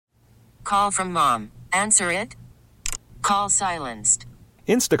Call from mom. Answer it. Call silenced.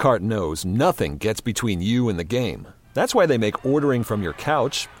 Instacart knows nothing gets between you and the game. That's why they make ordering from your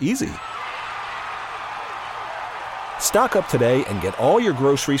couch easy. Stock up today and get all your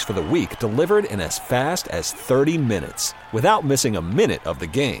groceries for the week delivered in as fast as 30 minutes without missing a minute of the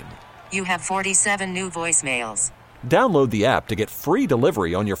game. You have 47 new voicemails. Download the app to get free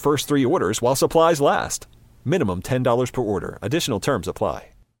delivery on your first 3 orders while supplies last. Minimum $10 per order. Additional terms apply.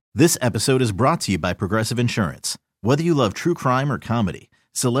 This episode is brought to you by Progressive Insurance. Whether you love true crime or comedy,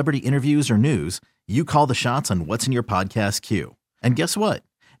 celebrity interviews or news, you call the shots on what's in your podcast queue. And guess what?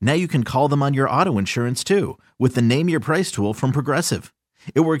 Now you can call them on your auto insurance too with the Name Your Price tool from Progressive.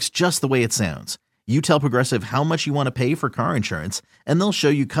 It works just the way it sounds. You tell Progressive how much you want to pay for car insurance, and they'll show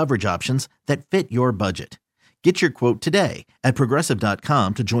you coverage options that fit your budget. Get your quote today at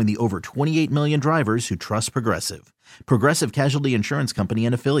Progressive.com to join the over 28 million drivers who trust Progressive. Progressive Casualty Insurance Company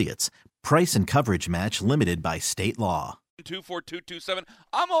and Affiliates. Price and coverage match limited by state law. 24227.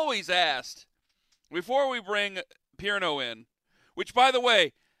 I'm always asked, before we bring Pierno in, which, by the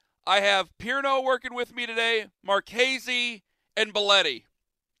way, I have Pierno working with me today, Marchese, and Belletti.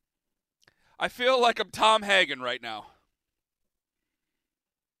 I feel like I'm Tom Hagen right now.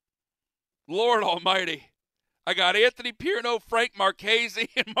 Lord almighty. I got Anthony Pierno, Frank Marchese,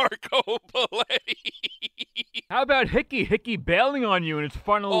 and Marco Belletti. How about Hickey? Hickey bailing on you, and it's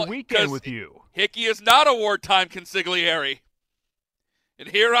final weekend with you. Hickey is not a wartime consigliere. And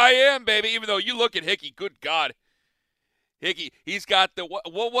here I am, baby, even though you look at Hickey, good God. Hickey, he's got the,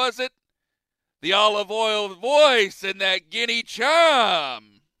 what was it? The olive oil voice and that guinea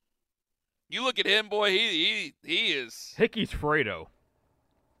charm. You look at him, boy, he is. Hickey's Fredo.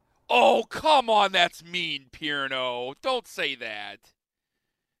 Oh, come on, that's mean, Pierno. Don't say that.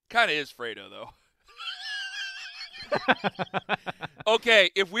 Kind of is Fredo, though. Okay,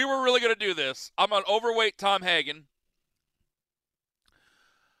 if we were really going to do this, I'm on overweight Tom Hagen.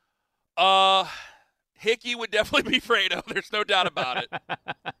 Hickey would definitely be Fredo. There's no doubt about it.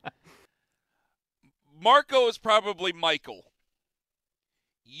 Marco is probably Michael.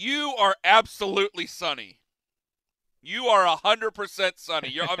 You are absolutely Sonny. You are 100%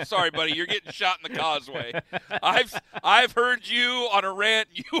 Sonny. I'm sorry, buddy. You're getting shot in the causeway. I've heard you on a rant.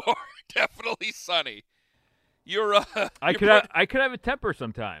 You are definitely Sonny. I could have a temper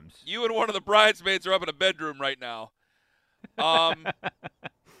sometimes. You and one of the bridesmaids are up in a bedroom right now. I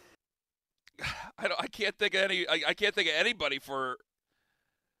can't think of any. I can't think of anybody for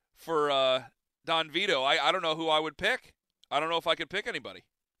Don Vito. I don't know who I would pick. I don't know if I could pick anybody.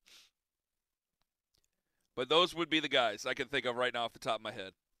 But those would be the guys I can think of right now off the top of my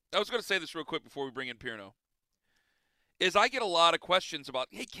head. I was going to say this real quick before we bring in Pierno. Is I get a lot of questions about,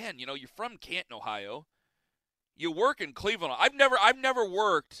 hey, Ken, you're from Canton, Ohio. You work in Cleveland. I've never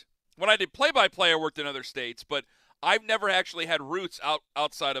worked. When I did play-by-play, I worked in other states, but I've never actually had roots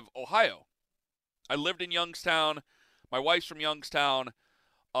outside of Ohio. I lived in Youngstown. My wife's from Youngstown.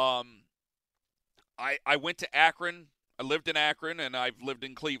 I went to Akron. I lived in Akron, and I've lived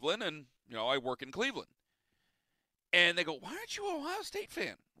in Cleveland, and I work in Cleveland. And they go, why aren't you an Ohio State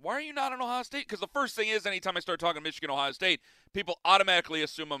fan? Why are you not an Ohio State? Because the first thing is, anytime I start talking Michigan, Ohio State, people automatically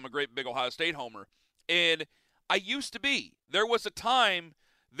assume I'm a great big Ohio State homer. And I used to be. There was a time,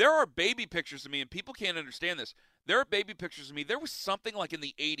 there are baby pictures of me, and people can't understand this. There are baby pictures of me. There was something like in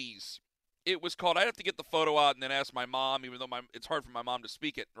the 80s. It was called, I'd have to get the photo out and then ask my mom, even though it's hard for my mom to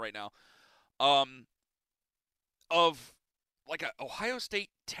speak it right now, of like a Ohio State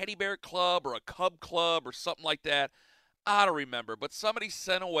teddy bear club or a Cub club or something like that. I don't remember, but somebody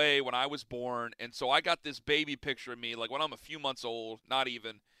sent away when I was born, and so I got this baby picture of me, like when I'm a few months old, not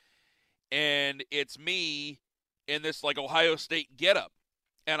even, and it's me in this like Ohio State getup,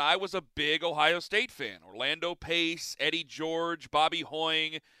 and I was a big Ohio State fan. Orlando Pace, Eddie George, Bobby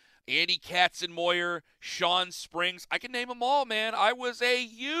Hoying, Andy Katzenmoyer, Sean Springs. I can name them all, man. I was a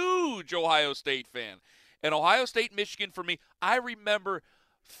huge Ohio State fan. And Ohio State, Michigan for me, I remember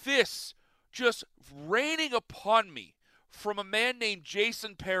fists just raining upon me from a man named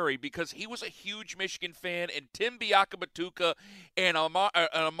Jason Perry because he was a huge Michigan fan, and Tim Biakabatuka and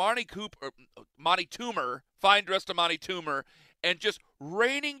Monty Toomer, fine-dressed Amani Toomer, and just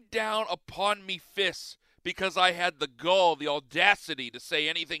raining down upon me fists because I had the gall, the audacity to say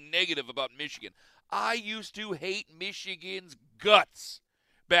anything negative about Michigan. I used to hate Michigan's guts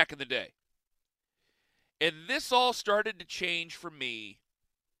back in the day. And this all started to change for me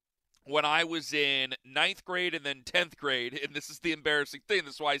when I was in 9th grade and then 10th grade, and this is the embarrassing thing.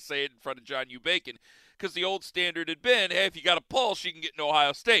 This is why I say it in front of John U. Bacon, because the old standard had been, hey, if you got a pulse, you can get into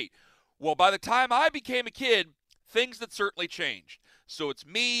Ohio State. Well, by the time I became a kid, things had certainly changed. So it's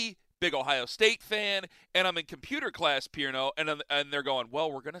me, big Ohio State fan, and I'm in computer class, Pierno, and they're going, well,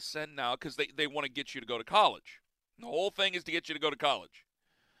 we're going to send now because they want to get you to go to college. The whole thing is to get you to go to college,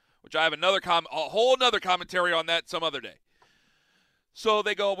 which I have a whole other commentary on that some other day. So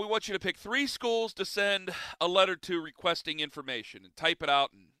they go, we want you to pick 3 schools to send a letter to requesting information and type it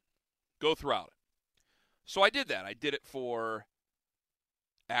out and go throughout it. So I did that. I did it for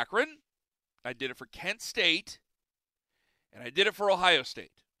Akron, I did it for Kent State, and I did it for Ohio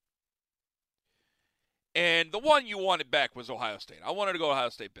State. And the one you wanted back was Ohio State. I wanted to go to Ohio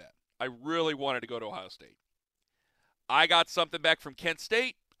State bad. I really wanted to go to Ohio State. I got something back from Kent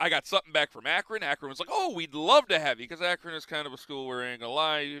State. I got something back from Akron. Akron was like, oh, we'd love to have you, because Akron is kind of a school where I ain't gonna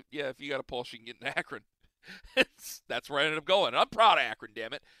lie. Yeah, if you got a pulse, you can get into Akron. That's where I ended up going. And I'm proud of Akron,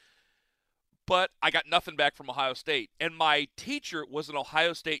 damn it. But I got nothing back from Ohio State. And my teacher was an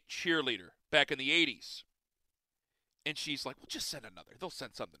Ohio State cheerleader back in the 80s. And she's like, well, just send another. They'll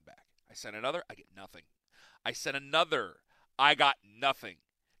send something back. I sent another. I get nothing. I sent another. I got nothing.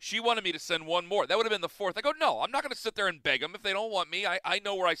 She wanted me to send one more. That would have been the 4th. I go, no, I'm not going to sit there and beg them. If they don't want me, I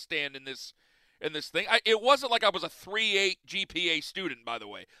know where I stand in this thing. It wasn't like I was a 3.8 GPA student, by the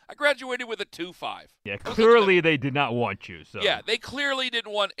way. I graduated with a 2.5. Yeah, clearly they did not want you. So yeah, they clearly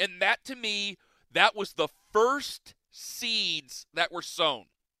didn't want. And that, to me, that was the first seeds that were sown.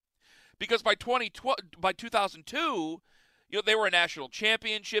 Because by 2002, they were a national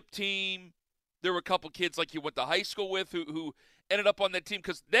championship team. There were a couple kids like you went to high school with who ended up on that team.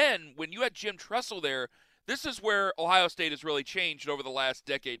 Because then, when you had Jim Tressel there, this is where Ohio State has really changed over the last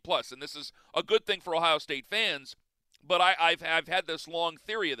decade plus. And this is a good thing for Ohio State fans. But I've had this long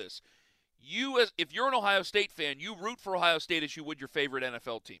theory of this. If you're an Ohio State fan, you root for Ohio State as you would your favorite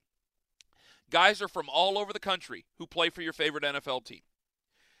NFL team. Guys are from all over the country who play for your favorite NFL team.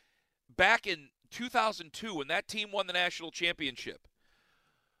 Back in 2002, when that team won the national championship,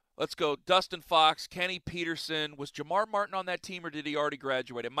 let's go Dustin Fox, Kenny Peterson. Was Jamar Martin on that team, or did he already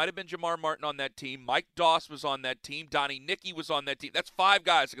graduate? It might have been Jamar Martin on that team. Mike Doss was on that team. Donnie Nicky was on that team. That's 5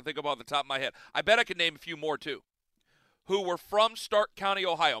 guys I can think of off the top of my head. I bet I could name a few more, too, who were from Stark County,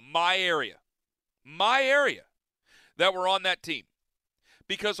 Ohio, my area, that were on that team.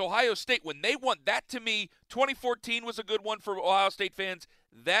 Because Ohio State, when they won, that to me, 2014 was a good one for Ohio State fans.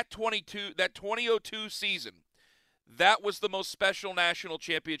 That 2002 season, that was the most special national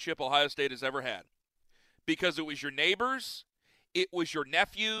championship Ohio State has ever had. Because it was your neighbors, it was your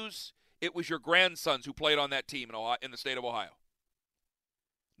nephews, it was your grandsons who played on that team in the state of Ohio.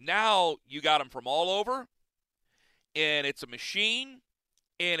 Now you got them from all over, and it's a machine,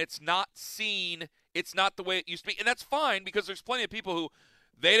 and it's not seen. It's not the way it used to be. And that's fine, because there's plenty of people who,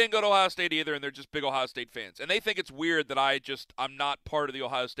 they didn't go to Ohio State either, and they're just big Ohio State fans. And they think it's weird that I'm not part of the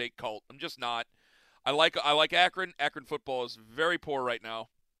Ohio State cult. I'm just not. I like Akron. Akron football is very poor right now.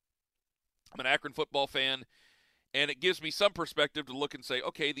 I'm an Akron football fan, and it gives me some perspective to look and say,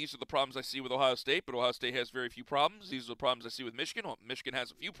 okay, these are the problems I see with Ohio State, but Ohio State has very few problems. These are the problems I see with Michigan. Well, Michigan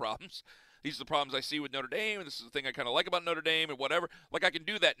has a few problems. These are the problems I see with Notre Dame, and this is the thing I kind of like about Notre Dame and whatever. Like, I can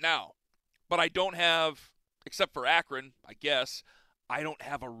do that now. But I don't have, except for Akron, I guess, I don't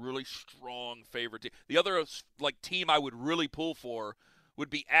have a really strong favorite team. The other team I would really pull for would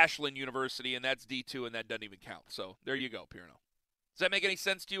be Ashland University, and that's D2, and that doesn't even count. So there you go, Pierno. Does that make any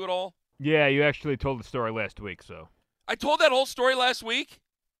sense to you at all? Yeah, you actually told the story last week, so. I told that whole story last week?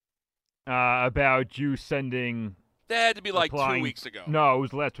 About you sending... That had to be like 2 weeks ago. No, it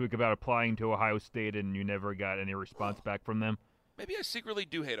was last week, about applying to Ohio State, and you never got any response back from them. Maybe I secretly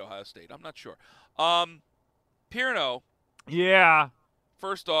do hate Ohio State. I'm not sure. Pierno. Yeah.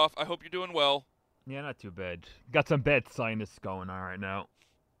 First off, I hope you're doing well. Yeah, not too bad. Got some bad sinus going on right now.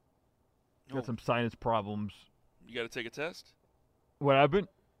 Got some sinus problems. You got to take a test? What happened?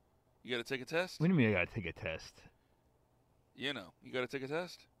 You got to take a test? What do you mean I got to take a test? You got to take a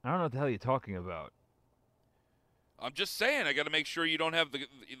test? I don't know what the hell you're talking about. I'm just saying, I got to make sure you don't have the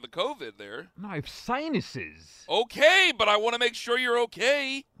COVID there. No, I have sinuses. Okay, but I want to make sure you're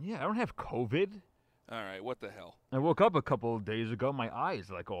okay. Yeah, I don't have COVID. All right, what the hell? I woke up a couple of days ago. My eyes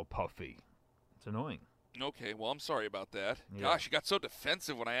are all puffy. It's annoying. Okay, well, I'm sorry about that. Yeah. Gosh, you got so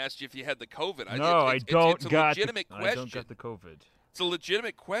defensive when I asked you if you had the COVID. I don't it's a legitimate question. I don't got the COVID. It's a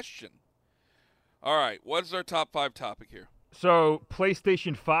legitimate question. All right, what is our top 5 topic here? So,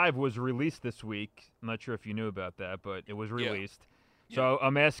 PlayStation 5 was released this week. I'm not sure if you knew about that, but it was released. Yeah. So,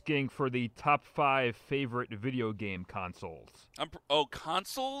 I'm asking for the top 5 favorite video game consoles.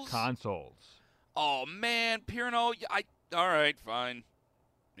 Consoles? Consoles. Oh, man, Pierno, all right, fine.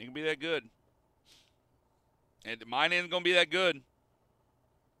 It can be that good. And mine ain't going to be that good.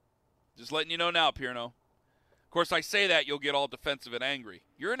 Just letting you know now, Pierno. Of course, I say that, you'll get all defensive and angry.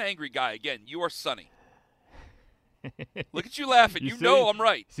 You're an angry guy. Again, you are Sonny. Look at you laughing. You know I'm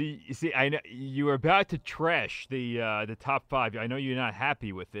right. See, I know you were about to trash the top 5. I know you're not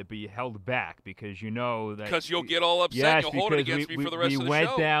happy with it, but you held back because you know that. Because you'll get all upset yes, and you'll hold it against me for the rest of the show. We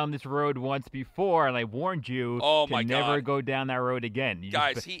went down this road once before, and I warned you to never go down that road again.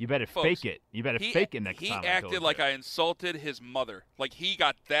 Guys, you better fake it. You better fake it next time. He acted like I insulted his mother. Like he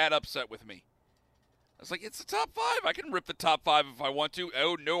got that upset with me. I was like, it's the top 5. I can rip the top 5 if I want to.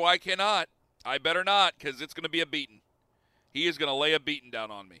 Oh, no, I cannot. I better not, because it's going to be a beating. He is going to lay a beating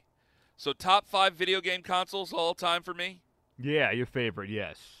down on me. So top 5 video game consoles all time for me? Yeah, your favorite,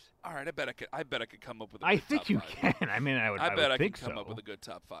 yes. All right, I bet I could come up with a good top 5. I think you can. I mean, I bet I think can come up with a good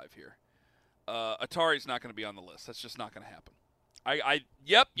top 5 here. Atari's not going to be on the list. That's just not going to happen.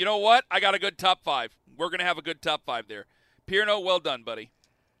 Yep, you know what? I got a good top 5. We're going to have a good top 5 there. Pierno, well done, buddy.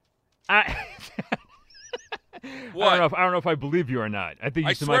 What? I don't know if I believe you or not.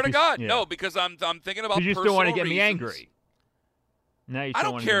 I swear to God, no, because I'm thinking about. You just don't want to get me angry. No, I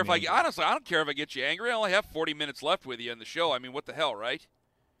don't care if honestly, I don't care if I get you angry. I only have 40 minutes left with you in the show. I mean, what the hell, right?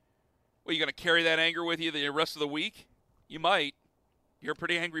 Well, you going to carry that anger with you the rest of the week? You might. You're a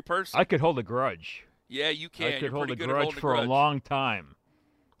pretty angry person. I could hold a grudge. Yeah, you can. I could hold a grudge for a long time.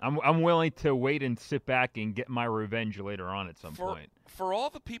 I'm willing to wait and sit back and get my revenge later on at some point. For all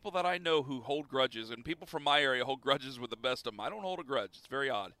the people that I know who hold grudges, and people from my area hold grudges with the best of them, I don't hold a grudge. It's very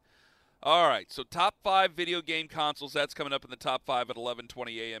odd. All right, so top 5 video game consoles. That's coming up in the top 5 at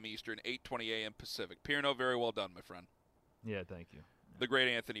 11:20 a.m. Eastern, 8:20 a.m. Pacific. Pierno, very well done, my friend. Yeah, thank you. The great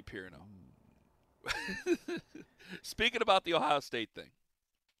Anthony Pierno. Speaking about the Ohio State thing,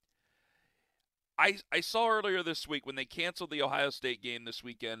 I saw earlier this week when they canceled the Ohio State game this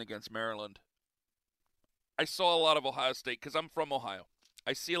weekend against Maryland, I saw a lot of Ohio State, because I'm from Ohio.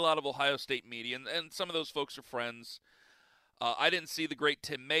 I see a lot of Ohio State media, and some of those folks are friends. I didn't see the great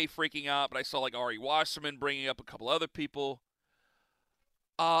Tim May freaking out, but I saw like Ari Wasserman bringing up a couple other people.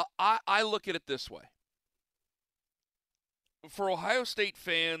 I look at it this way. For Ohio State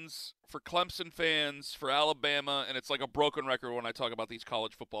fans, for Clemson fans, for Alabama, and it's like a broken record when I talk about these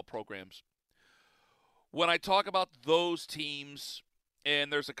college football programs. When I talk about those teams,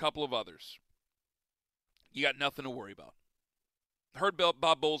 and there's a couple of others, you got nothing to worry about. Heard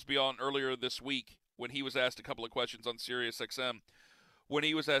Bob Bowlesby on earlier this week when he was asked a couple of questions on SiriusXM, when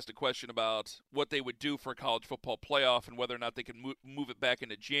he was asked a question about what they would do for a college football playoff and whether or not they could move it back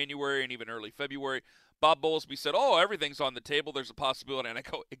into January and even early February. Bob Bowlesby said, everything's on the table. There's a possibility. And I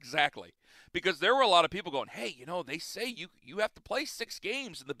go, exactly. Because there were a lot of people going, hey, they say you have to play 6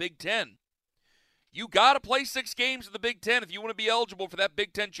 games in the Big Ten. You got to play 6 games in the Big Ten if you want to be eligible for that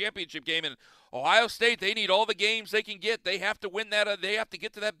Big Ten championship game. And Ohio State, they need all the games they can get. They have to win that. They have to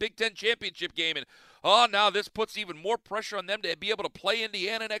get to that Big Ten championship game. And now this puts even more pressure on them to be able to play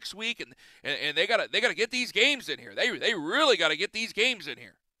Indiana next week. And they gotta get these games in here. They really got to get these games in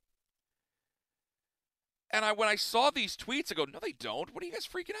here. And when I saw these tweets, I go, no, they don't. What are you guys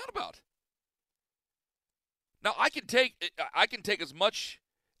freaking out about? Now I can take as much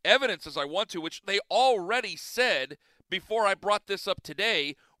evidence as I want to, which they already said before I brought this up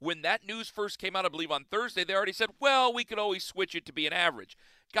today. When that news first came out, I believe on Thursday, they already said, well, we could always switch it to be an average.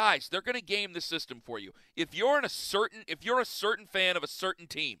 Guys, they're going to game the system for you. If you're a certain fan of a certain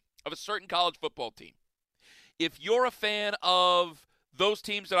team, of a certain college football team, if you're a fan of those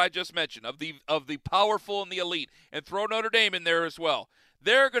teams that I just mentioned, of the powerful and the elite, and throw Notre Dame in there as well,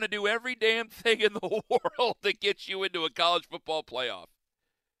 they're going to do every damn thing in the world to get you into a college football playoff.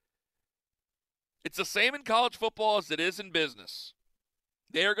 It's the same in college football as it is in business.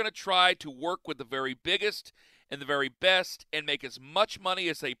 They are going to try to work with the very biggest and the very best and make as much money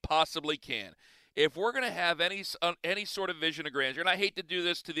as they possibly can. If we're going to have any sort of vision of grandeur, and I hate to do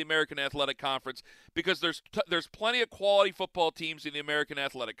this to the American Athletic Conference because there's plenty of quality football teams in the American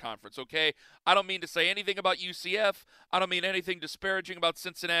Athletic Conference, okay? I don't mean to say anything about UCF. I don't mean anything disparaging about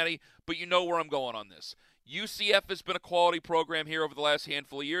Cincinnati, but you know where I'm going on this. UCF has been a quality program here over the last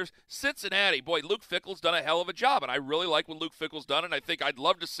handful of years. Cincinnati, boy, Luke Fickell's done a hell of a job, and I really like what Luke Fickell's done, and I think I'd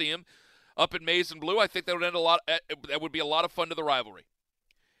love to see him up in maize and blue. I think that would be a lot of fun to the rivalry.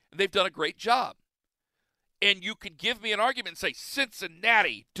 And they've done a great job. And you could give me an argument and say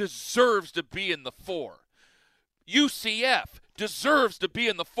Cincinnati deserves to be in the 4. UCF deserves to be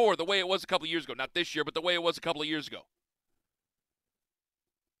in the 4 the way it was a couple of years ago. Not this year, but the way it was a couple of years ago.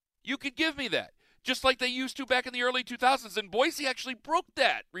 You could give me that. Just like they used to back in the early 2000s. And Boise actually broke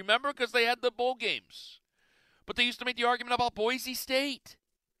that, remember, because they had the bowl games. But they used to make the argument about Boise State.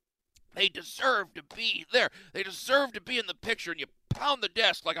 They deserve to be there. They deserve to be in the picture, and you pound the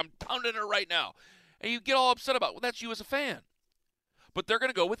desk like I'm pounding it right now. And you get all upset about, well, that's you as a fan. But they're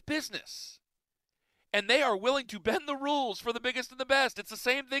going to go with business. And they are willing to bend the rules for the biggest and the best. It's the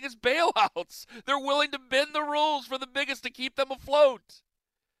same thing as bailouts. They're willing to bend the rules for the biggest to keep them afloat.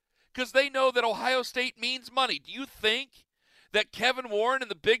 Because they know that Ohio State means money. Do you think that Kevin Warren and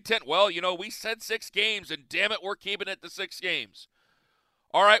the Big Ten, well, we said 6 games, and damn it, we're keeping it to 6 games.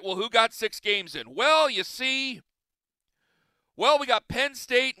 All right, well, who got 6 games in? Well, you see, we got Penn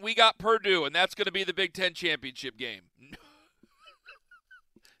State and we got Purdue, and that's going to be the Big Ten championship game.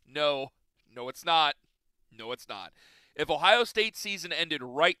 No, it's not. No, it's not. If Ohio State's season ended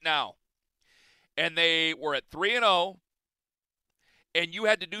right now, and they were at 3-0, and you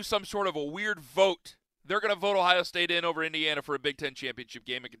had to do some sort of a weird vote, they're going to vote Ohio State in over Indiana for a Big Ten championship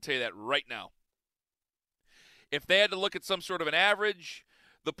game. I can tell you that right now. If they had to look at some sort of an average,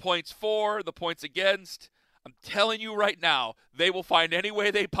 the points for, the points against, I'm telling you right now, they will find any way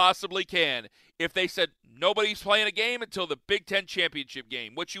they possibly can. If they said nobody's playing a game until the Big Ten championship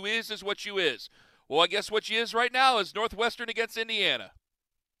game, what you is what you is. Well, I guess what you is right now is Northwestern against Indiana.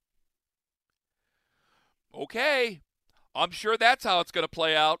 Okay, I'm sure that's how it's going to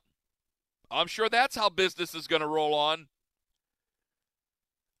play out. I'm sure that's how business is going to roll on.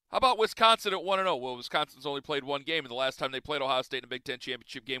 How about Wisconsin at 1-0? Well, Wisconsin's only played 1 game, and the last time they played Ohio State in a Big Ten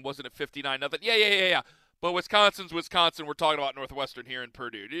championship game wasn't at 59-0. Yeah. But Wisconsin's Wisconsin. We're talking about Northwestern here in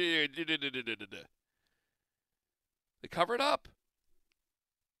Purdue. They cover it up.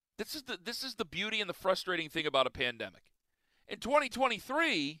 This is the beauty and the frustrating thing about a pandemic. In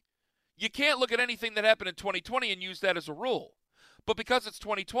 2023, you can't look at anything that happened in 2020 and use that as a rule. But because it's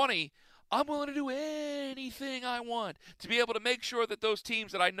 2020, I'm willing to do anything I want to be able to make sure that those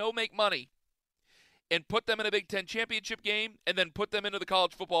teams that I know make money and put them in a Big Ten championship game and then put them into the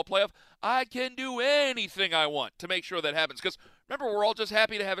college football playoff, I can do anything I want to make sure that happens. Because remember, we're all just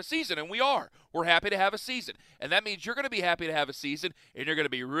happy to have a season, and we are. We're happy to have a season. And that means you're going to be happy to have a season, and you're going to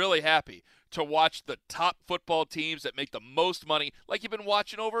be really happy to watch the top football teams that make the most money like you've been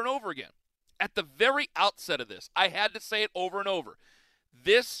watching over and over again. At the very outset of this, I had to say it over and over.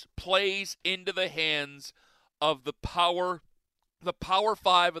 This plays into the hands of the Power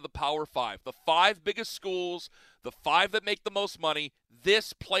 5 of the Power 5. The 5 biggest schools, the 5 that make the most money,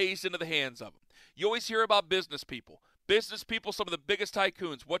 this plays into the hands of them. You always hear about business people. Business people, some of the biggest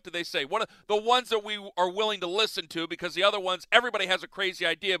tycoons, what do they say? One of the ones that we are willing to listen to, because the other ones, everybody has a crazy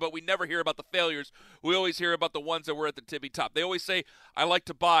idea, but we never hear about the failures. We always hear about the ones that were at the tippy top. They always say, I like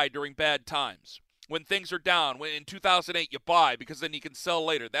to buy during bad times. When things are down, when in 2008 you buy because then you can sell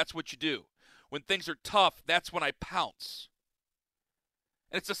later. That's what you do. When things are tough, that's when I pounce.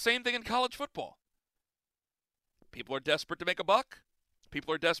 And it's the same thing in college football. People are desperate to make a buck.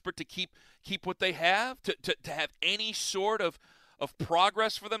 People are desperate to keep what they have, to have any sort of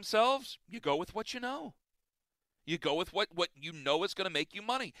progress for themselves. You go with what you know. You go with what you know is going to make you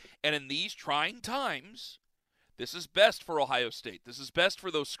money. And in these trying times, this is best for Ohio State. This is best for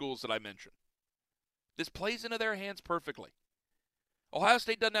those schools that I mentioned. This plays into their hands perfectly. Ohio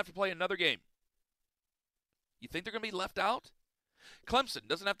State doesn't have to play another game. You think they're going to be left out? Clemson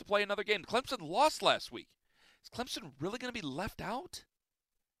doesn't have to play another game. Clemson lost last week. Is Clemson really going to be left out?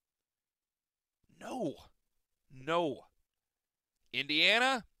 No.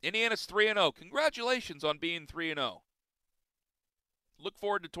 Indiana's 3-0. Congratulations on being 3-0. Look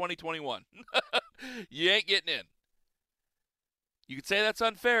forward to 2021. You ain't getting in. You could say that's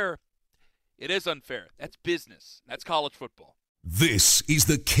unfair. It is unfair. That's business. That's college football. This is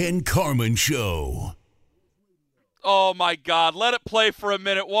the Ken Carman Show. Oh, my God. Let it play for a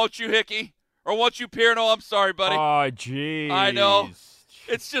minute, won't you, Hickey? Or won't you, Pierno? I'm sorry, buddy. Oh, jeez. I know.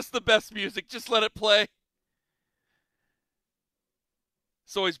 It's just the best music. Just let it play.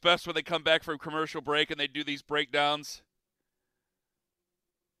 It's always best when they come back from commercial break and they do these breakdowns.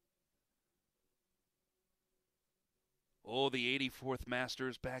 Oh, the 84th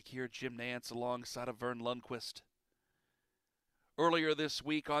Masters back here at Jim Nantz alongside of Vern Lundquist. Earlier this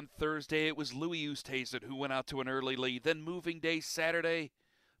week on Thursday, it was Louis Oosthuizen who went out to an early lead. Then moving day Saturday,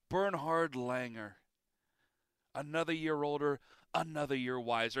 Bernhard Langer. Another year older, another year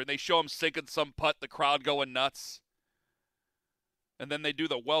wiser. And they show him sinking some putt, the crowd going nuts. And then they do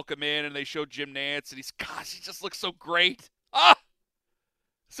the welcome in and they show Jim Nantz and he just looks so great. Ah!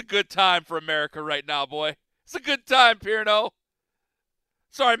 It's a good time for America right now, boy. It's a good time, Pierno.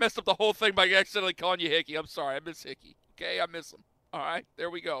 Sorry I messed up the whole thing by accidentally calling you Hickey. I'm sorry. I miss Hickey. Okay, I miss him. All right, there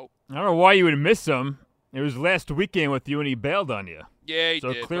we go. I don't know why you would miss him. It was last weekend with you and he bailed on you. Yeah, he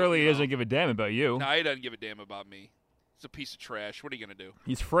did. So clearly he doesn't give a damn about you. No, he doesn't give a damn about me. He's a piece of trash. What are you going to do?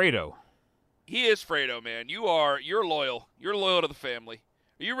 He's Fredo. He is Fredo, man. You're loyal. You're loyal to the family.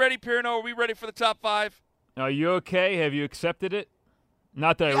 Are you ready, Pirno? Are we ready for the top 5? Are you okay? Have you accepted it?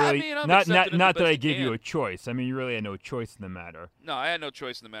 Not that Yeah, I really, I'm not accepting it not the that best I I give you can. a choice. I mean, you really had no choice in the matter. No, I had no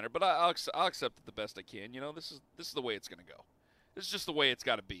choice in the matter, but I'll accept it the best I can. This is the way it's going to go. This is just the way it's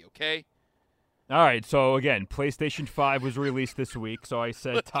got to be, okay? All right, so again, PlayStation 5 was released this week, so I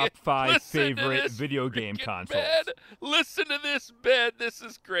said top 5 favorite video game consoles. Listen to this, Ben. This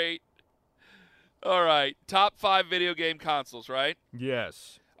is great. All right, top 5 video game consoles, right?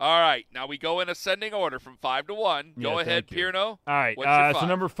 Yes. All right, now we go in ascending order from 5 to 1. Go ahead, Pirno. All right, what's your 5? So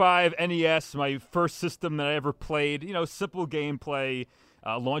number 5, NES, my first system that I ever played. Simple gameplay,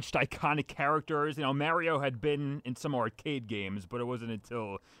 launched iconic characters. Mario had been in some arcade games, but it wasn't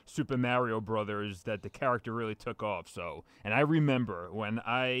until Super Mario Brothers that the character really took off. And I remember when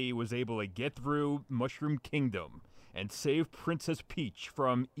I was able to get through Mushroom Kingdom and save Princess Peach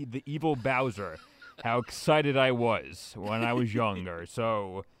from the evil Bowser. How excited I was when I was younger.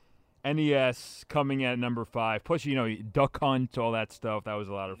 So, NES coming at number 5. Plus, Duck Hunt, all that stuff. That was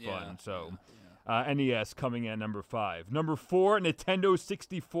a lot of fun. NES coming at number 5. Number 4, Nintendo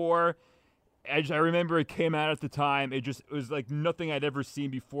 64. As I remember, it came out at the time. It was like nothing I'd ever seen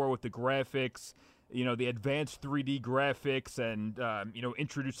before with the graphics. The advanced 3D graphics and,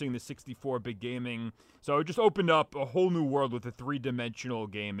 introducing the 64-bit gaming. So it just opened up a whole new world with the 3-dimensional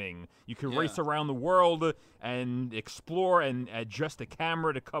gaming. You could race around the world and explore and adjust the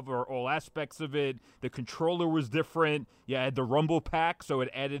camera to cover all aspects of it. The controller was different. You had the Rumble Pack, so it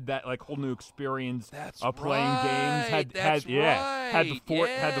added that whole new experience of playing games. Had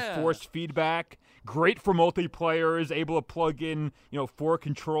the force feedback. Great for multiplayers, able to plug in, 4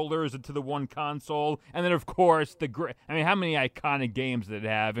 controllers into the one console. And then, of course, how many iconic games did it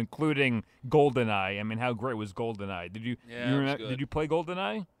have, including GoldenEye? I mean, how great was GoldenEye? Did you play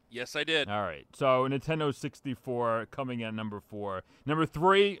GoldenEye? Yes, I did. All right. So, Nintendo 64 coming at number 4. Number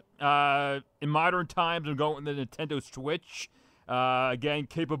 3, in modern times, I'm going with the Nintendo Switch. Again,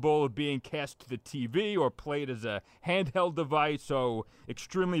 capable of being cast to the TV or played as a handheld device, so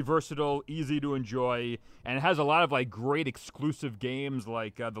extremely versatile, easy to enjoy, and it has a lot of great exclusive games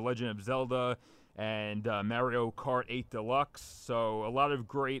like The Legend of Zelda and Mario Kart 8 Deluxe. So a lot of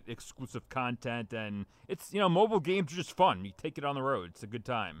great exclusive content, and it's mobile games are just fun. You take it on the road; it's a good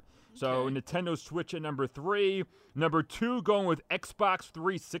time. So Nintendo Switch at number 3. Number 2, going with Xbox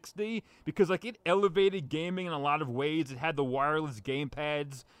 360 because it elevated gaming in a lot of ways. It had the wireless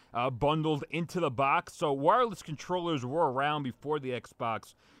gamepads bundled into the box. So wireless controllers were around before the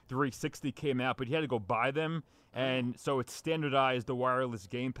Xbox 360 came out, but you had to go buy them. And so it standardized the wireless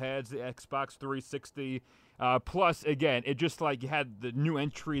gamepads, the Xbox 360. Plus, again, it just you had the new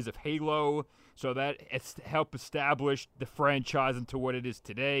entries of Halo. So that it's helped establish the franchise into what it is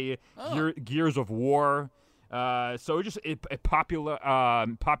today. Gears of War. So it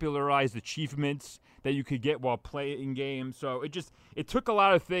popularized achievements that you could get while playing games. So it took a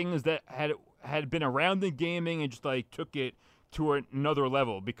lot of things that had been around in gaming and just took it to another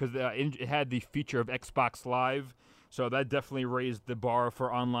level because it had the feature of Xbox Live. So that definitely raised the bar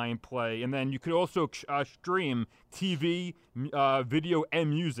for online play. And then you could also stream TV, video, and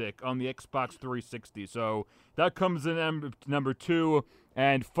music on the Xbox 360. So that comes in number 2.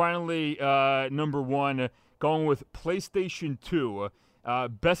 And finally, number 1, going with PlayStation 2.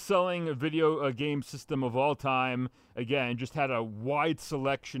 Best-selling video game system of all time. Again, just had a wide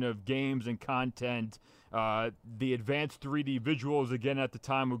selection of games and content. The advanced 3D visuals, again, at the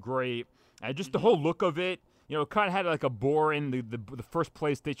time were great. And just the whole look of it. It kind of had a boring, the first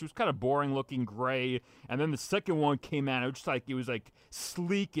PlayStation was kind of boring looking gray. And then the second one came out. It was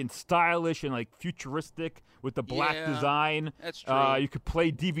sleek and stylish and futuristic with the black design. That's true. You could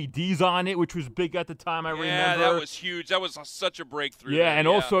play DVDs on it, which was big at the time, I remember. Yeah, that was huge. That was such a breakthrough. Yeah, and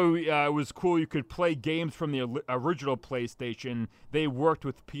also it was cool. You could play games from the original PlayStation. They worked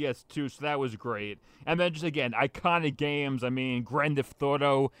with PS2, so that was great. And then just, again, iconic games. I mean, Grand Theft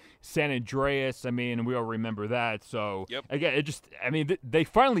Auto, San Andreas. I mean, we all remember that. So, again, they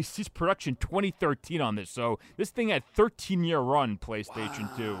finally ceased production 2013 on this. So this thing had 13-year run,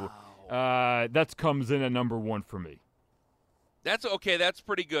 PlayStation 2. That comes in at number 1 for me. That's okay. That's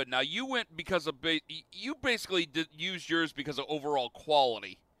pretty good. Now you went because of you basically used yours because of overall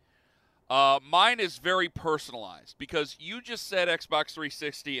quality. Mine is very personalized because you just said Xbox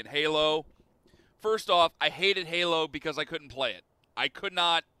 360 and Halo. First off, I hated Halo because I couldn't play it. I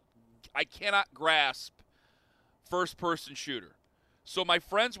cannot grasp first-person shooter. So my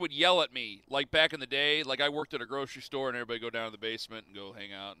friends would yell at me, back in the day, I worked at a grocery store and everybody go down to the basement and go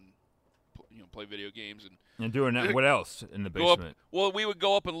hang out and play video games and doing that. What else in the basement? We would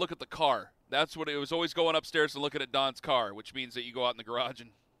go up and look at the car That's what it was, always going upstairs and looking at Don's car, which means that you go out in the garage and,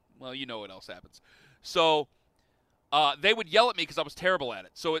 well, you know what else happens. So they would yell at me because I was terrible at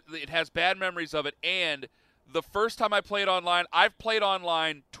it. So it has bad memories of it. And the first time I played online, I've played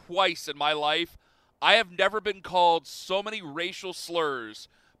online twice in my life. I have never been called so many racial slurs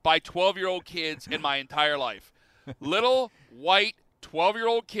by 12-year-old kids in my entire life. Little, white,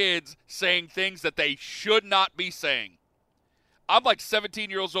 12-year-old kids saying things that they should not be saying. I'm like 17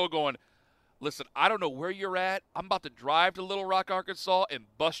 years old going, listen, I don't know where you're at. I'm about to drive to Little Rock, Arkansas, and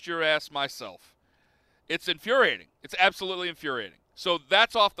bust your ass myself. It's infuriating. It's absolutely infuriating. So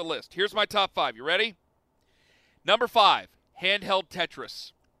that's off the list. Here's my top 5. You ready? Number 5, handheld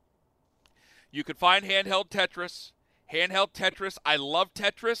Tetris. You can find handheld Tetris. Handheld Tetris. I love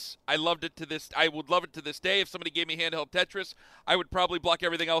Tetris. I loved it to this. I would love it to this day. If somebody gave me handheld Tetris, I would probably block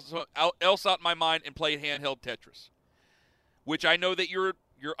everything else out in my mind and play handheld Tetris. Which I know that you're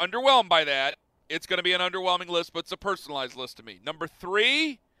underwhelmed by that. It's going to be an underwhelming list, but it's a personalized list to me. Number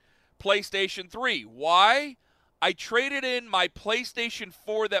 3, PlayStation 3. Why? I traded in my PlayStation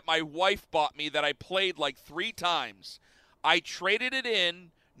 4 that my wife bought me that I played like 3 times. I traded it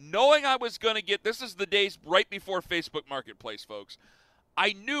in knowing I was going to get, this is the days right before Facebook Marketplace, folks.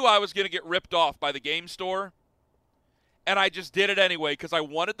 I knew I was going to get ripped off by the game store, and I just did it anyway because I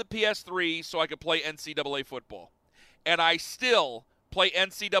wanted the PS3 so I could play NCAA football. And I still play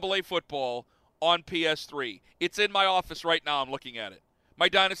NCAA football on PS3. It's in my office right now. I'm looking at it. My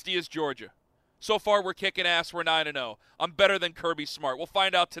dynasty is Georgia. So far, we're kicking ass. We're 9-0. I'm better than Kirby Smart. We'll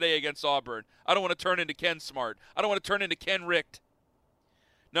find out today against Auburn. I don't want to turn into Ken Smart. I don't want to turn into Ken Richt.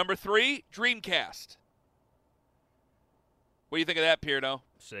 Number 3, Dreamcast. What do you think of that, Pierno?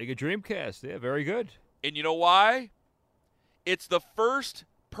 Sega Dreamcast. Yeah, very good. And you know why? It's the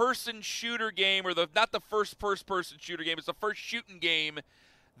first-person shooter game, or not the first-person shooter game. It's the first shooting game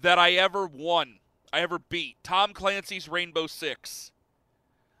that I ever won. I ever beat. Tom Clancy's Rainbow Six.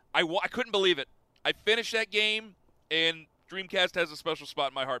 I couldn't believe it. I finished that game, and Dreamcast has a special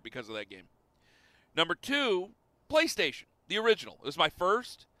spot in my heart because of that game. Number 2, PlayStation, the original. It was my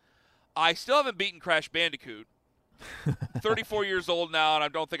first. I still haven't beaten Crash Bandicoot. 34 years old now, and I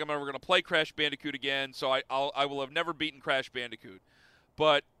don't think I'm ever going to play Crash Bandicoot again, so I will have never beaten Crash Bandicoot.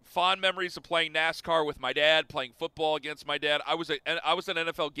 But fond memories of playing NASCAR with my dad, playing football against my dad. I was an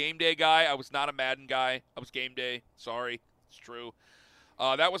NFL Game Day guy. I was not a Madden guy. I was Game Day. Sorry. It's true.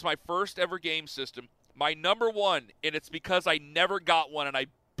 That was my first ever game system. My number 1, and it's because I never got one, and I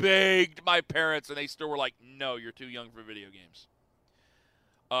begged my parents, and they still were like, no, you're too young for video games.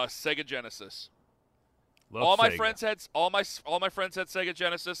 Sega Genesis. Love Sega. All my friends had Sega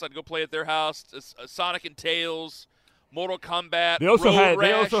Genesis. I'd go play at their house. Sonic and Tails, Mortal Kombat. They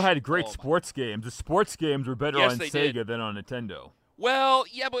also had great sports games. The sports games were better on Sega than on Nintendo. Well,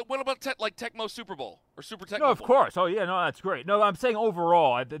 yeah, but what about Tecmo Super Bowl or Super Tecmo? No, of course. Oh, yeah, no, that's great. No, I'm saying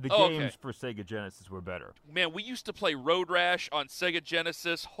overall, the games for Sega Genesis were better. Man, we used to play Road Rash on Sega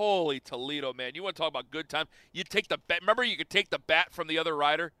Genesis. Holy Toledo, man. You want to talk about good times? You take the bat. Remember you could take the bat from the other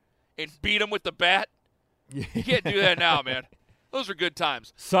rider and beat him with the bat? You can't do that now, man. Those are good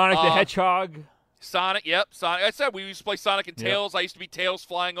times. Sonic the Hedgehog. Sonic. I said we used to play Sonic and Tails. Yep. I used to be Tails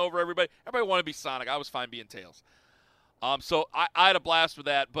flying over everybody. Everybody wanted to be Sonic. I was fine being Tails. So I had a blast with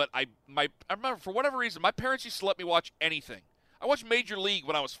that, but I remember for whatever reason, my parents used to let me watch anything. I watched Major League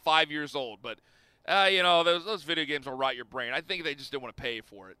when I was 5 years old, but those video games will rot your brain. I think they just didn't want to pay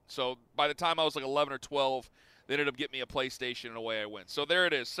for it. So by the time I was like 11 or 12, they ended up getting me a PlayStation, and away I went. So there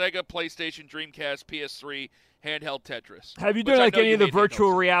it is: Sega, PlayStation, Dreamcast, PS3, handheld Tetris. Have you done any of the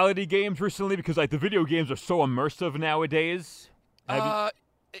virtual reality games recently? Because the video games are so immersive nowadays.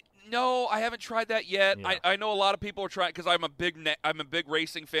 No, I haven't tried that yet. Yeah. I know a lot of people are trying because I'm a big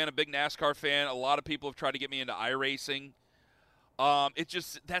racing fan, a big NASCAR fan. A lot of people have tried to get me into iRacing.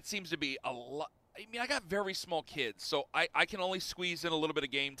 That seems to be a lot. I mean, I got very small kids, so I can only squeeze in a little bit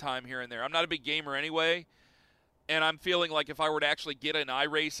of game time here and there. I'm not a big gamer anyway, and I'm feeling like if I were to actually get in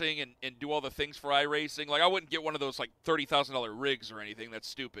iRacing and do all the things for iRacing, like I wouldn't get one of those like $30,000 rigs or anything. That's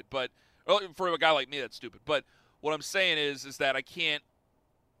stupid. But for a guy like me, that's stupid. But what I'm saying is that I can't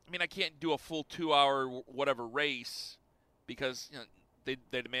do a full 2-hour whatever race because they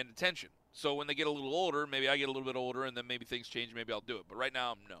demand attention. So when they get a little older, maybe I get a little bit older, and then maybe things change. Maybe I'll do it. But right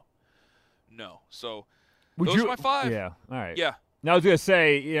now, no. So those are my 5. Yeah. All right. Yeah. Now I was gonna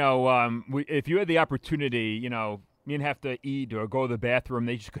say, if you had the opportunity, you didn't have to eat or go to the bathroom.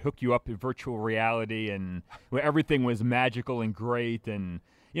 They just could hook you up in virtual reality, and where everything was magical and great. And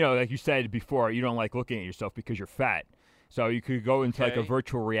like you said before, you don't like looking at yourself because you're fat. So you could go into like a Okay.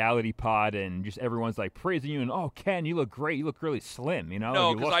 virtual reality pod and just everyone's like praising you and, oh, Ken, you look great. You look really slim. You know, No,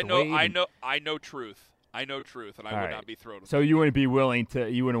 you because lost weight and- I know truth. I know truth, and I All would right. not be thrilled with So that. you wouldn't be willing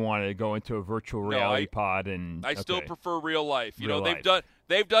to. You wouldn't want to go into a virtual No, reality pod and. I still okay. prefer real life. You Real know, life.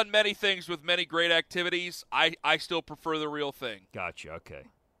 they've done many things with many great activities. I still prefer the real thing. Gotcha. Okay.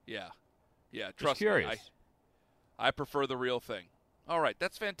 Yeah. Just Trust curious. me. I prefer the real thing. All right,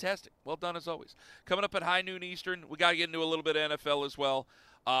 that's fantastic. Well done as always. Coming up at high noon Eastern, we got to get into a little bit of NFL as well.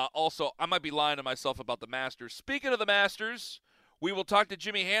 Also, I might be lying to myself about the Masters. Speaking of the Masters, we will talk to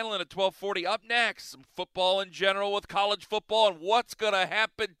Jimmy Hanlon at 12:40. Up next, some football in general with college football and what's going to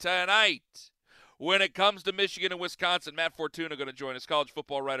happen tonight when it comes to Michigan and Wisconsin. Matt Fortuna going to join us, college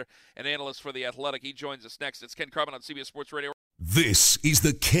football writer and analyst for The Athletic. He joins us next. It's Ken Carman on CBS Sports Radio. This is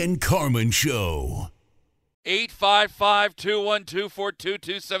the Ken Carman Show.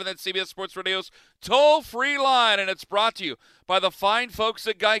 855-212-4227. That's CBS Sports Radio's toll-free line, and it's brought to you by the fine folks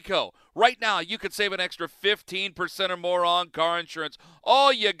at Geico. Right now, you could save an extra 15% or more on car insurance.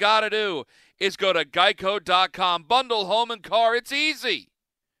 All you got to do is go to geico.com. Bundle home and car. It's easy.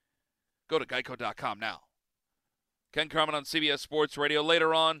 Go to geico.com now. Ken Carman on CBS Sports Radio.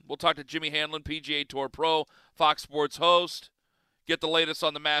 Later on, we'll talk to Jimmy Hanlon, PGA Tour Pro, Fox Sports host. Get the latest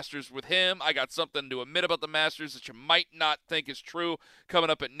on the Masters with him. I got something to admit about the Masters that you might not think is true coming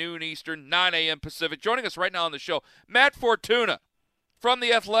up at noon Eastern, 9 a.m. Pacific. Joining us right now on the show, Matt Fortuna from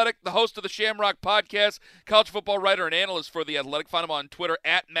The Athletic, the host of the Shamrock Podcast, college football writer and analyst for The Athletic. Find him on Twitter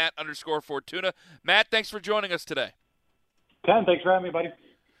at Matt_Fortuna. Matt, thanks for joining us today. Ken, thanks for having me, buddy.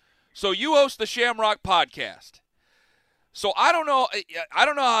 So you host the Shamrock Podcast. So I don't know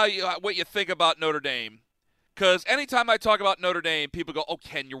what you think about Notre Dame. Because anytime I talk about Notre Dame, people go, oh,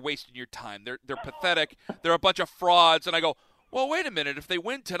 Ken, you're wasting your time. They're pathetic. They're a bunch of frauds. And I go, well, wait a minute. If they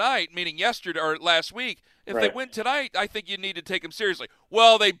win tonight, meaning yesterday or last week, if they win tonight, I think you need to take them seriously.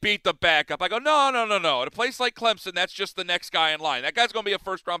 Well, they beat the backup. I go, no. At a place like Clemson, that's just the next guy in line. That guy's going to be a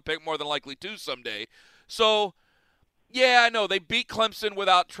first-round pick more than likely too someday. So, yeah, I know. They beat Clemson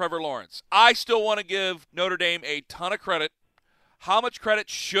without Trevor Lawrence. I still want to give Notre Dame a ton of credit. How much credit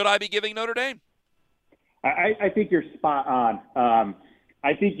should I be giving Notre Dame? I think you're spot on.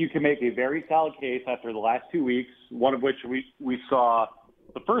 I think you can make a very solid case after the last 2 weeks, one of which we saw.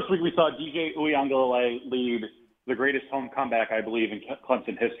 The first week we saw DJ Uiagalelei lead the greatest home comeback, I believe, in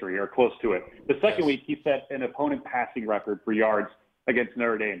Clemson history, or close to it. The second week he set an opponent passing record for yards against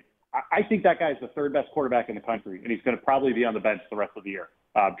Notre Dame. I think that guy's the third best quarterback in the country, and he's going to probably be on the bench the rest of the year.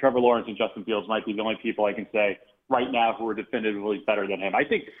 Trevor Lawrence and Justin Fields might be the only people I can say right now who are definitively better than him. I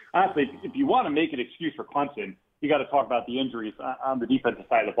think, honestly, if you want to make an excuse for Clemson, you got to talk about the injuries on the defensive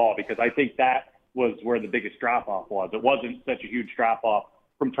side of the ball, because I think that was where the biggest drop-off was. It wasn't such a huge drop-off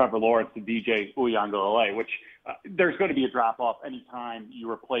from Trevor Lawrence to DJ Uiagalelei, which there's going to be a drop-off anytime you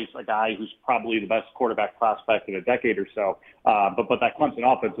replace a guy who's probably the best quarterback prospect in a decade or so. But that Clemson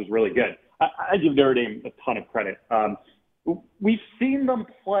offense was really good. I give Notre Dame a ton of credit. We've seen them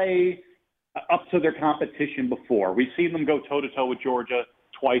play up to their competition before. We've seen them go toe-to-toe with Georgia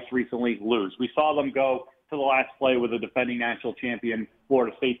twice recently, lose. We saw them go to the last play with a defending national champion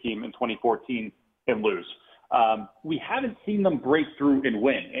Florida State team in 2014 and lose. We haven't seen them break through and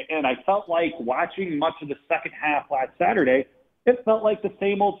win. And I felt like watching much of the second half last Saturday, it felt like the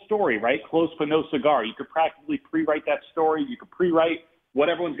same old story, right? Close but no cigar. You could practically pre-write that story. You could pre-write what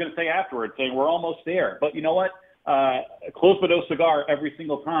everyone's going to say afterwards, saying we're almost there. But you know what? Close but no cigar every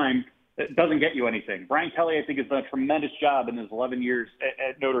single time. It doesn't get you anything. Brian Kelly, I think, has done a tremendous job in his 11 years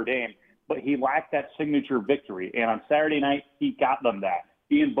at Notre Dame, but he lacked that signature victory. And on Saturday night, he got them that.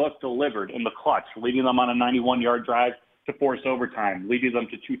 Ian Book delivered in the clutch, leading them on a 91-yard drive to force overtime, leading them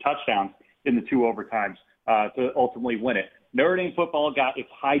to 2 touchdowns in the 2 overtimes to ultimately win it. Notre Dame football got its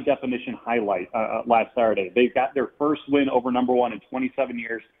high-definition highlight last Saturday. They got their first win over number 1 in 27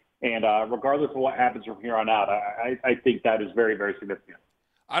 years, and regardless of what happens from here on out, I think that is very, very significant.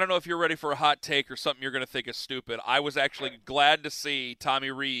 I don't know if you're ready for a hot take or something you're going to think is stupid. I was actually glad to see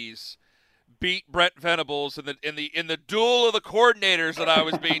Tommy Rees beat Brent Venables in the duel of the coordinators that I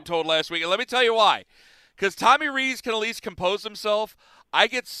was being told last week. And let me tell you why. Because Tommy Rees can at least compose himself. I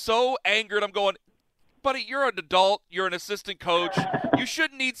get so angered. I'm going, buddy, you're an adult. You're an assistant coach. You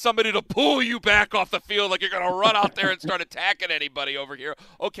shouldn't need somebody to pull you back off the field like you're going to run out there and start attacking anybody over here.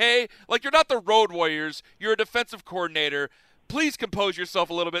 Okay? Like, you're not the Road Warriors. You're a defensive coordinator. Please compose yourself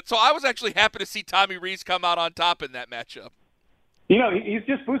a little bit. So I was actually happy to see Tommy Rees come out on top in that matchup. He's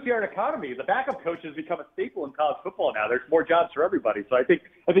just boosting our economy. The backup coach has become a staple in college football now. There's more jobs for everybody. So I think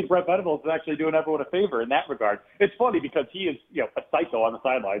Brent Venables is actually doing everyone a favor in that regard. It's funny because he is, a psycho on the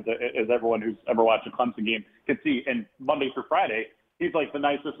sidelines, as everyone who's ever watched a Clemson game can see. And Monday through Friday, he's like the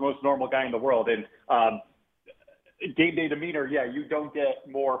nicest, most normal guy in the world. And game day demeanor, you don't get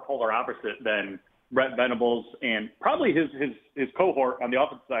more polar opposite than Brent Venables and probably his cohort on the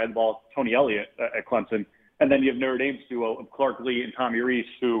offensive side of the ball, Tony Elliott at Clemson. And then you have Notre Dame's duo of Clark Lee and Tommy Rees,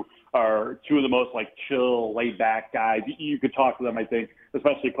 who are two of the most chill, laid-back guys. You could talk to them, I think,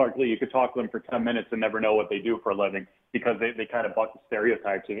 especially Clark Lee. You could talk to them for 10 minutes and never know what they do for a living because they kind of buck the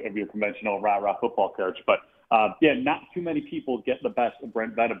stereotypes of your conventional rah-rah football coach. But, not too many people get the best of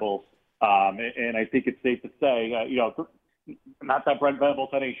Brent Venables. And I think it's safe to say, not that Brent Venables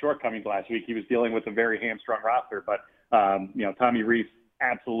had any shortcomings last week. He was dealing with a very hamstrung roster. But, Tommy Rees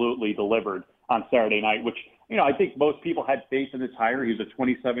absolutely delivered on Saturday night, which, I think most people had faith in this hire. He's a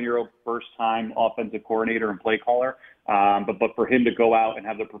 27-year-old first-time offensive coordinator and play caller. But for him to go out and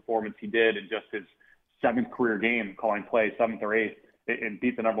have the performance he did in just his seventh career game, calling plays, seventh or eighth, and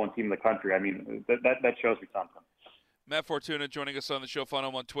beat the number one team in the country, I mean, that shows me something. Matt Fortuna joining us on the show. Follow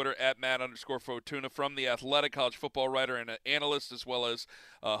him on Twitter at Matt_Fortuna from The Athletic, college football writer and an analyst, as well as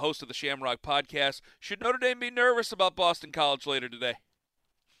host of the Shamrock podcast. Should Notre Dame be nervous about Boston College later today?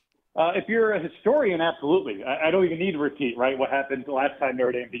 If you're a historian, absolutely. I don't even need to repeat, right, what happened the last time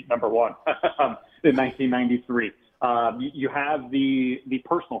Notre Dame beat number one in 1993. You have the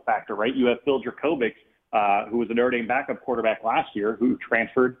personal factor, right? You have Phil Dracovic, who was a Notre Dame backup quarterback last year, who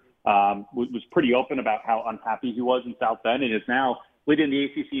transferred, was pretty open about how unhappy he was in South Bend, and is now leading the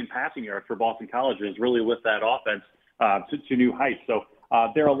ACC in passing yards for Boston College, and has really lift that offense to new heights. So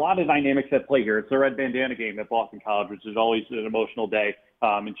there are a lot of dynamics at play here. It's the red bandana game at Boston College, which is always an emotional day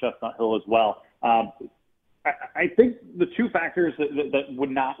in Chestnut Hill as well. I think the two factors that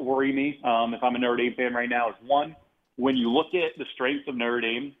would not worry me if I'm a Notre Dame fan right now is, one, when you look at the strengths of Notre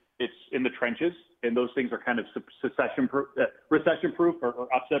Dame, it's in the trenches, and those things are kind of recession-proof or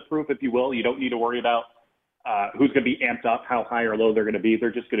upset-proof, if you will. You don't need to worry about who's going to be amped up, how high or low they're going to be.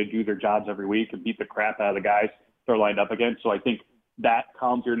 They're just going to do their jobs every week and beat the crap out of the guys they're lined up against. So I think that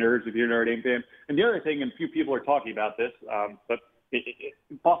calms your nerves if you're a Notre Dame fan. And the other thing, and few people are talking about this, but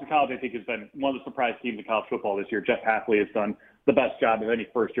Boston College, I think, has been one of the surprise teams in college football this year. Jeff Hafley has done the best job of any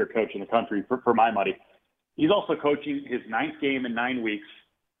first-year coach in the country, for my money. He's also coaching his ninth game in 9 weeks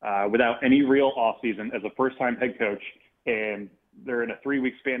without any real offseason as a first-time head coach, and they're in a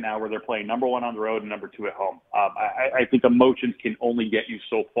 3-week span now where they're playing number one on the road and number two at home. I think emotions can only get you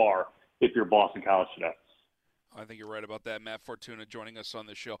so far if you're Boston College today. I think you're right about that. Matt Fortuna joining us on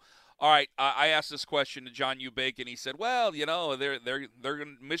the show. All right, I asked this question to John Ubake, and he said, "Well,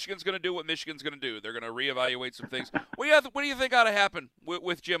 Michigan's going to do what Michigan's going to do. They're going to reevaluate some things." What do you think ought to happen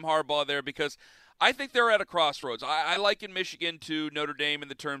with Jim Harbaugh there? Because I think they're at a crossroads. I liken Michigan to Notre Dame in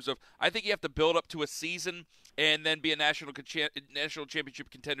the terms of I think you have to build up to a season and then be a national championship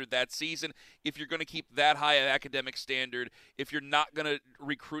contender that season. If you're going to keep that high an academic standard, if you're not going to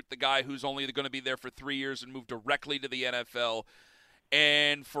recruit the guy who's only going to be there for 3 years and move directly to the NFL.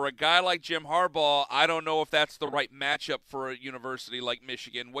 And for a guy like Jim Harbaugh, I don't know if that's the right matchup for a university like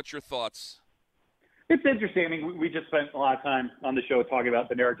Michigan. What's your thoughts? It's interesting. I mean, we just spent a lot of time on the show talking about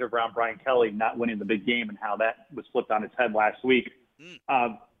the narrative around Brian Kelly not winning the big game and how that was flipped on its head last week.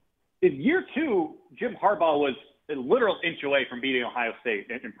 In year two, Jim Harbaugh was a literal inch away from beating Ohio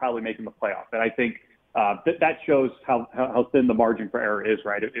State and probably making the playoff. And I think that shows how thin the margin for error is,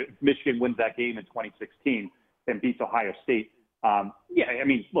 right? If Michigan wins that game in 2016 and beats Ohio State,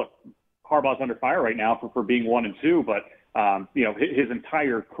 look, Harbaugh's under fire right now for being 1-2, but his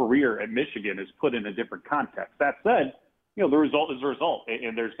entire career at Michigan is put in a different context. That said, the result is the result,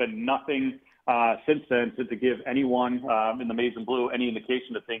 and there's been nothing since then to give anyone in the maize and blue any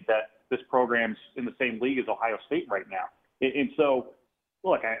indication to think that this program's in the same league as Ohio State right now. And so,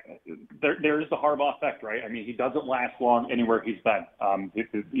 look, there is the Harbaugh effect, right? I mean, he doesn't last long anywhere he's been.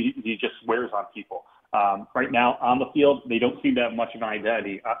 He just wears on people. Right now on the field, they don't seem to have much of an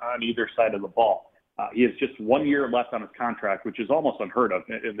identity on either side of the ball. He has just 1 year left on his contract, which is almost unheard of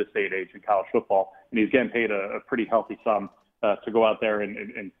in this day and age in college football. And he's getting paid a pretty healthy sum to go out there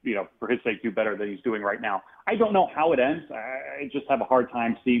and for his sake, do better than he's doing right now. I don't know how it ends. I just have a hard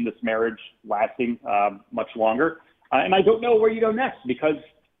time seeing this marriage lasting much longer. And I don't know where you go next because,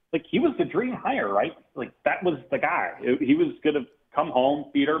 he was the dream hire, right? That was the guy. He was going to come home,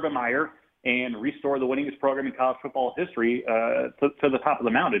 beat Urban Meyer, and restore the winningest program in college football history to the top of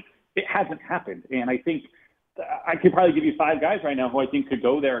the mountain. It hasn't happened. And I think I could probably give you 5 guys right now who I think could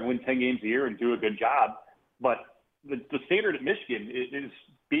go there and win 10 games a year and do a good job. But the standard at Michigan is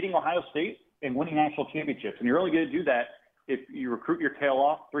beating Ohio State and winning national championships. And you're only going to do that if you recruit your tail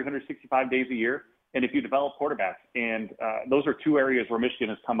off 365 days a year and if you develop quarterbacks. And those are two areas where Michigan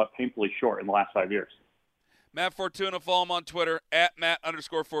has come up painfully short in the last 5 years. Matt Fortuna, follow him on Twitter, at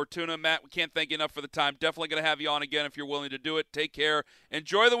Matt_Fortuna. Matt, we can't thank you enough for the time. Definitely going to have you on again if you're willing to do it. Take care.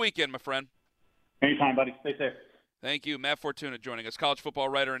 Enjoy the weekend, my friend. Anytime, buddy. Stay safe. Thank you. Matt Fortuna joining us, college football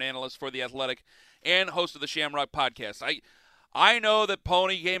writer and analyst for The Athletic and host of the Shamrock Podcast. I know that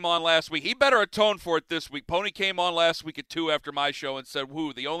Pony came on last week. He better atone for it this week. Pony came on last week at 2 after my show and said,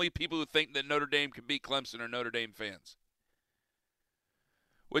 the only people who think that Notre Dame can beat Clemson are Notre Dame fans.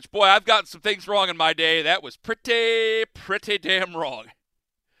 Which, boy, I've gotten some things wrong in my day. That was pretty damn wrong.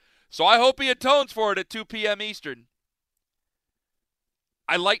 So I hope he atones for it at 2 p.m. Eastern.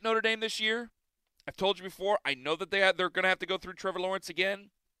 I like Notre Dame this year. I've told you before, I know that they're going to have to go through Trevor Lawrence again.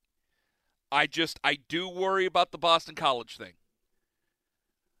 I do worry about the Boston College thing.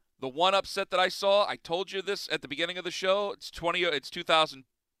 The one upset that I saw, I told you this at the beginning of the show, it's 2002,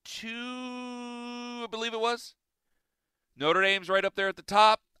 I believe it was. Notre Dame's right up there at the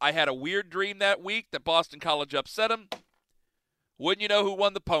top. I had a weird dream that week that Boston College upset them. Wouldn't you know who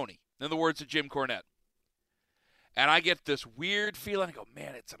won the pony, in the words of Jim Cornette. And I get this weird feeling. I go,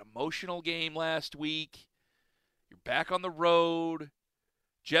 man, it's an emotional game last week. You're back on the road.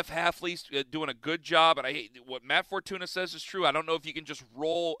 Jeff Hafley's doing a good job. And what Matt Fortuna says is true. I don't know if you can just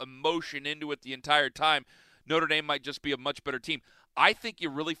roll emotion into it the entire time. Notre Dame might just be a much better team. I think you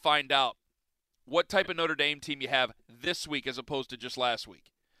really find out what type of Notre Dame team you have this week as opposed to just last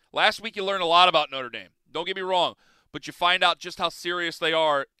week. Last week you learned a lot about Notre Dame. Don't get me wrong. But you find out just how serious they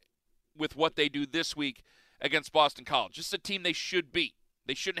are with what they do this week against Boston College. Just a team they should beat.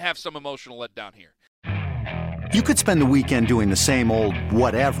 They shouldn't have some emotional letdown here. You could spend the weekend doing the same old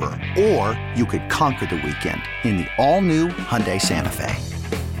whatever, or you could conquer the weekend in the all-new Hyundai Santa Fe.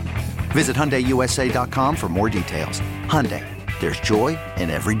 Visit HyundaiUSA.com for more details. Hyundai, there's joy in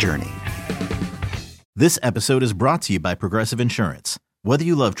every journey. This episode is brought to you by Progressive Insurance. Whether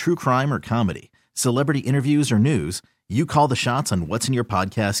you love true crime or comedy, celebrity interviews or news, you call the shots on what's in your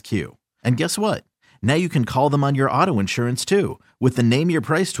podcast queue. And guess what? Now you can call them on your auto insurance too with the Name Your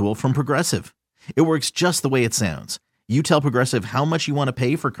Price tool from Progressive. It works just the way it sounds. You tell Progressive how much you want to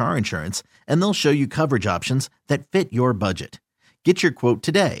pay for car insurance, and they'll show you coverage options that fit your budget. Get your quote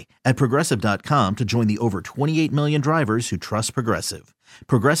today at Progressive.com to join the over 28 million drivers who trust Progressive.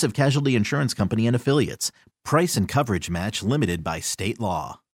 Progressive Casualty Insurance Company and Affiliates. Price and coverage match limited by state law.